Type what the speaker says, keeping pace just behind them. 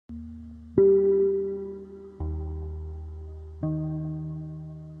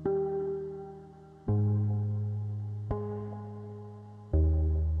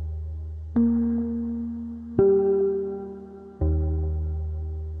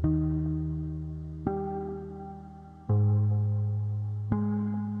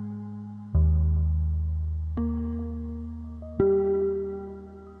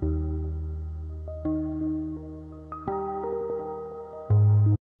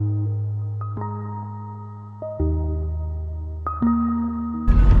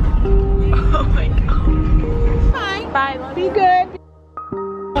like, bye. Bye, love you. Be good.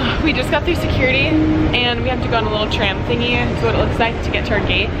 We just got through security and we have to go on a little tram thingy. That's what it looks like to get to our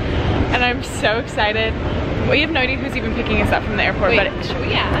gate. And I'm so excited. We have no idea who's even picking us up from the airport. Wait, but should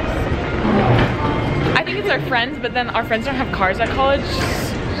we ask? I think it's our friends, but then our friends don't have cars at college.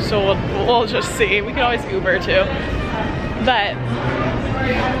 So we'll just see. We could always Uber too. But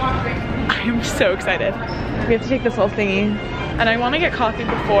I am so excited. We have to take this whole thingy. And I want to get coffee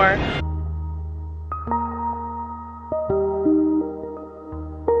before.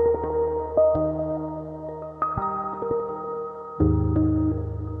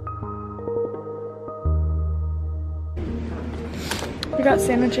 We got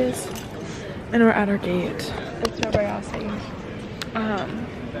sandwiches and we're at our gate. It's no biossi.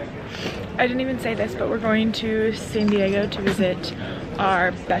 I didn't even say this, but we're going to San Diego to visit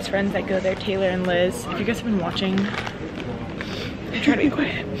our best friends that go there, Taylor and Liz. If you guys have been watching, I'm trying to be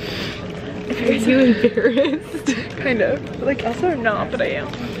quiet. Are you embarrassed? Kind of. Like, also not, but I am.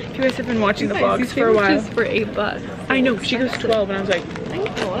 If you guys have been watching the vlogs for a while. For $8. I know, she goes 12 and I was like,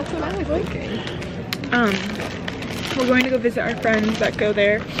 Oh, that's what I was thinking. we're going to go visit our friends that go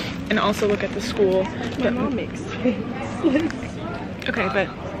there and also look at the school. My mom makes things. Okay, but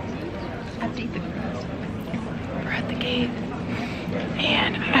we're at the gate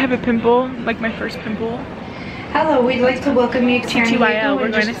and I have a pimple, like my first pimple. Hello, we'd like to welcome you to San Diego. TTYL,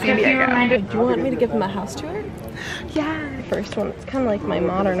 we're going to San Diego. Do you want me to give them a house tour? Yeah. The first one, it's kind of like my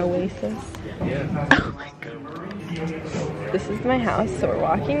modern oasis. Oh my god. This is my house, so we're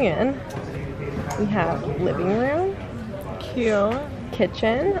walking in. We have living room, Cute.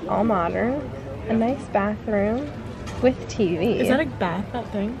 kitchen, all modern, a nice bathroom with TV. Is that a bath, that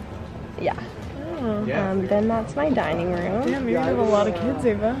thing? Yeah. Oh. Then that's my dining room. Damn, you have a lot of kids,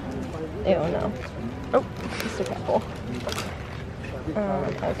 Ava. Ew, no. Oh. Just a couple.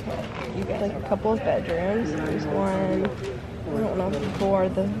 Okay. You got like a couple of bedrooms. There's one. I don't know for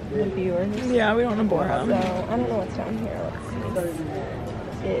the viewers. Yeah, we don't want to bore them. So I don't know what's down here. Let's see.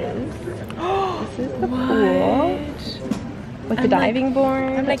 This is the pool with the diving board.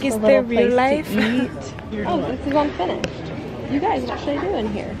 I'm like, is the there little real place life? to eat. Oh, this is unfinished. You guys, what should I do in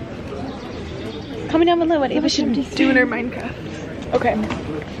here? Comment down below what Ava should do in her Minecraft. Okay.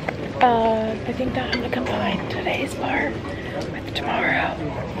 I think that I'm gonna combine today's part with tomorrow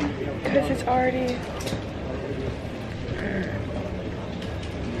because it's already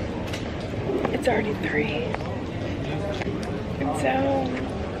it's already 3, and so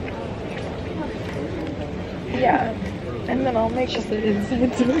yeah. And then I'll make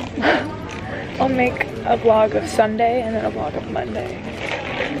I'll make a vlog of Sunday and then a vlog of Monday,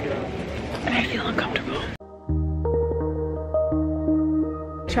 and I feel uncomfortable.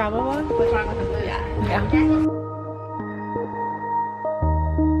 Travel vlog? Yeah. Yeah.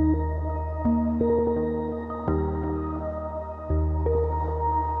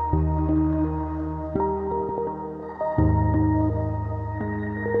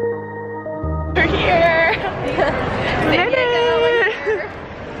 We're here.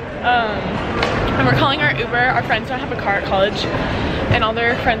 And we're calling our Uber. Our friends don't have a car at college, and all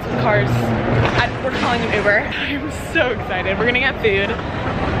their friends with cars, we're calling an Uber. I'm so excited. We're gonna get food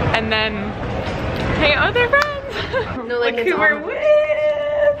and then hang out with our friends. No, like who we're with.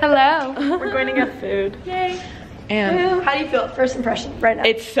 Hello. We're going to get food. Yay. And How do you feel? First impression, right now.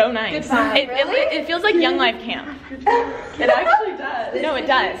 it's so nice. It feels like Young Life camp. It actually does. No, it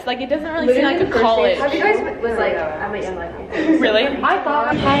does. Like, it doesn't really seem like a college. Have you guys was like, I'm a Young Life camp. Really? I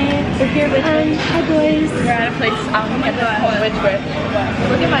thought. Hi, we're here with hi boys. We're at a place out in Which with.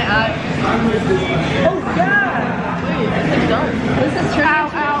 Look at my eyes. Oh, yeah. This is true. Ow,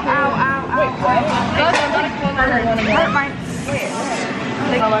 ow, ow, ow, ow. Wait, what?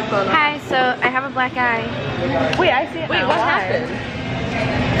 Hi, so I have a black eye. Wait, I see it. Wait, now. what Why? happened?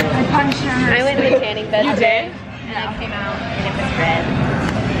 I punched her. I went in the tanning bed. You today, did? And I came out and it was red.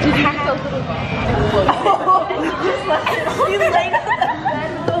 Did you have a little She laid on the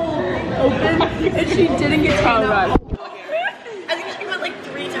bed open and she didn't get taken out. I think she went like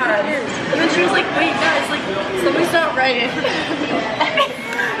 3 times. And then she was like, wait guys, like something's not right.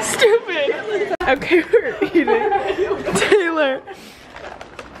 Stupid. Okay, we're eating. Taylor.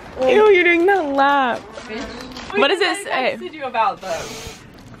 Ew, you're doing that lap. What does it say? What did you about them?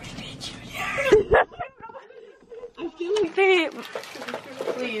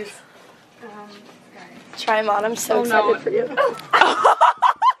 Please. Try them on. I'm so excited for you. Let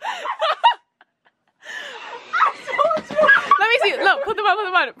me see. Look, put them on, put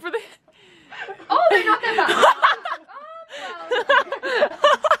them on. For the... Oh, they're not that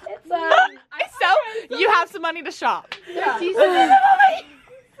bad. It's So, you have some money to shop. decent.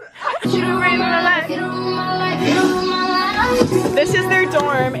 This is their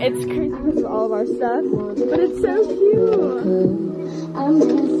dorm. It's crazy because of all of our stuff, but it's so cute.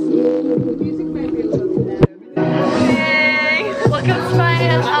 Hey, welcome to my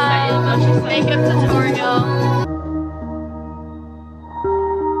makeup tutorial.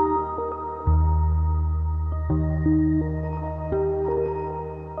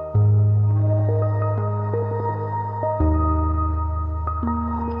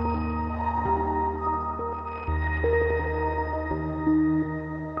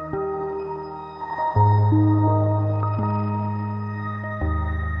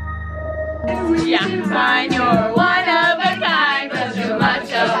 Yeah, fine, you're one of a kind, but you're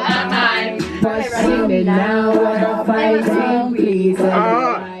much of a mine. Sing now, I'm fighting, please.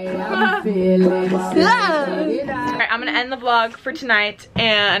 I'm feeling Alright, I'm gonna end the vlog for tonight,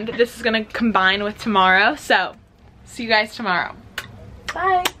 and this is gonna combine with tomorrow, so see you guys tomorrow.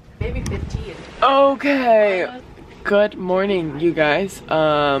 Bye. Maybe 15. Okay. Good morning, you guys.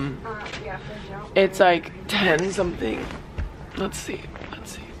 It's like 10 something. Let's see.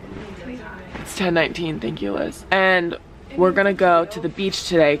 It's 10:19. Thank you, Liz. And we're gonna go to the beach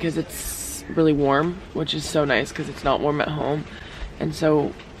today because it's really warm, which is so nice because it's not warm at home. And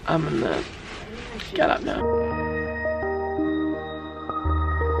so I'm gonna get up now.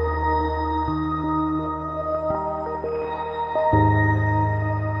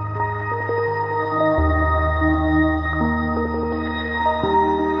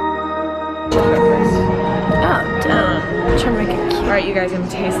 Alright, you guys, I'm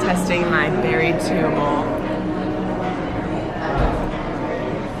taste testing my berry bowl.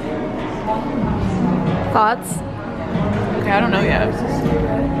 Thoughts? Okay, I don't know yet.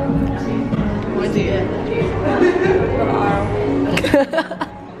 What's it?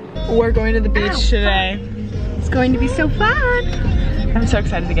 We're going to the beach today. It's going to be so fun. I'm so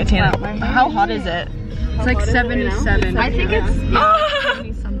excited to get tan. How hot is it? It's like 77. I think it's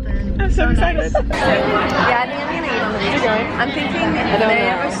 70-something. I'm so excited. Yeah, I think I'm gonna eat on the beach. I'm thinking they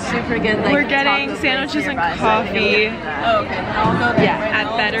have a super good like. We're getting sandwiches and coffee. Oh, okay. I'll go there. Yeah, at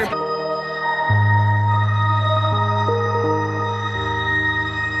Better.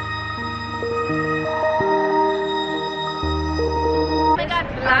 Oh my God,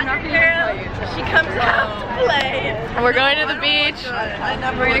 black girl. She comes out to play. And we're going to the beach.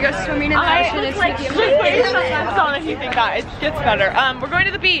 We're gonna go swimming in the ocean. It's Wait, that's on if you think that. It gets better. We're going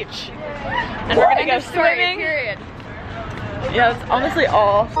to the beach. And we're gonna go swimming. Period. Yeah, that's honestly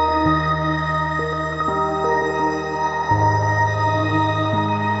all.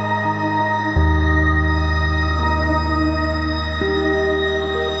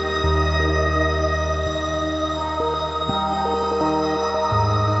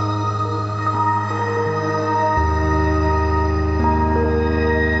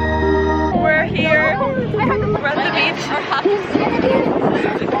 We're here. We're at the beach.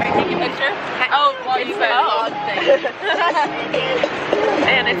 Take a picture. Oh, well, you said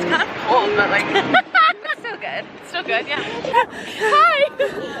and it's kind of cold, but like it's still good. It's still good, yeah. Hi.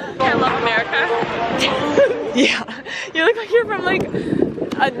 I love America. Yeah. You look like you're from like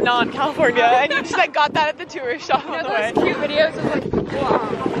a non-California, and you just like got that at the tourist shop on the way. Cute videos of like people kind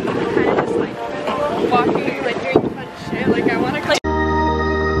of just like walking, like doing fun shit. Like I want to like.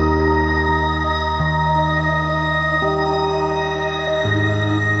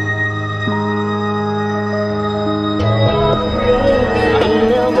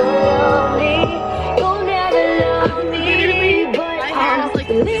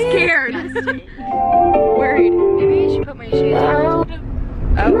 Scared. Worried. Maybe I should put my shoes on.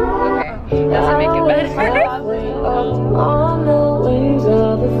 Oh, okay. Doesn't make it better.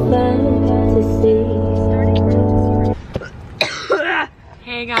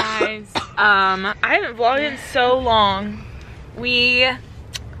 Hey guys. I haven't vlogged in so long. We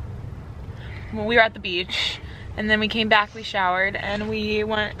were at the beach, and then we came back, we showered, and we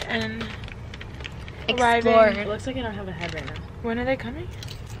went and explored. It looks like I don't have a head right now. When are they coming?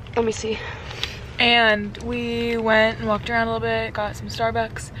 Let me see. And we went and walked around a little bit, got some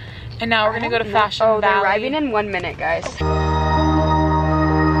Starbucks, and now we're gonna go to Fashion Valley. They're arriving in 1 minute, guys.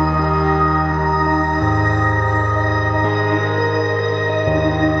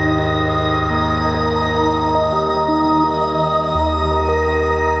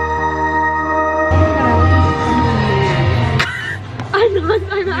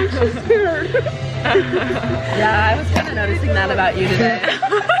 I'm actually scared. Yeah, I was kind of noticing that about you today.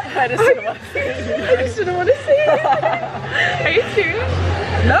 I just didn't want to see it. I just didn't want to see it. Are you serious?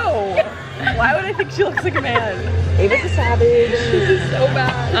 No. Why would I think she looks like a man? Ava's a savage. This is so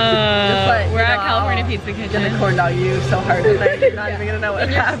bad. We're at California Pizza Kitchen. I'm gonna corn dog you so hard tonight. You're not even gonna know what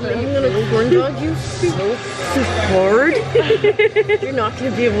happened. I'm gonna corn dog you so hard. You're not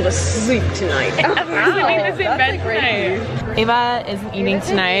gonna be able to sleep tonight. This in bed tonight. Ava isn't eating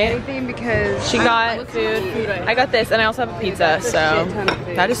tonight. Because She got food. I got this, and I also have a pizza. So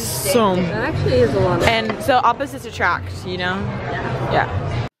that is so. that actually is a lot. And so opposites attract, you know? Yeah.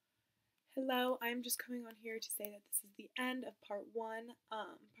 Hello, I'm just coming on here to say that this is the end of part 1.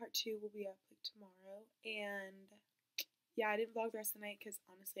 Part 2 will be up tomorrow. And yeah, I didn't vlog the rest of the night because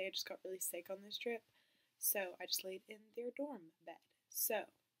honestly, I just got really sick on this trip. So I just laid in their dorm bed. So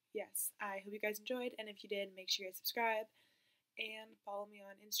yes, I hope you guys enjoyed. And if you did, make sure you guys subscribe and follow me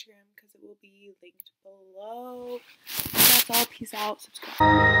on Instagram because it will be linked below. And that's all. Peace out.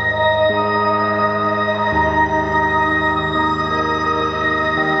 Subscribe.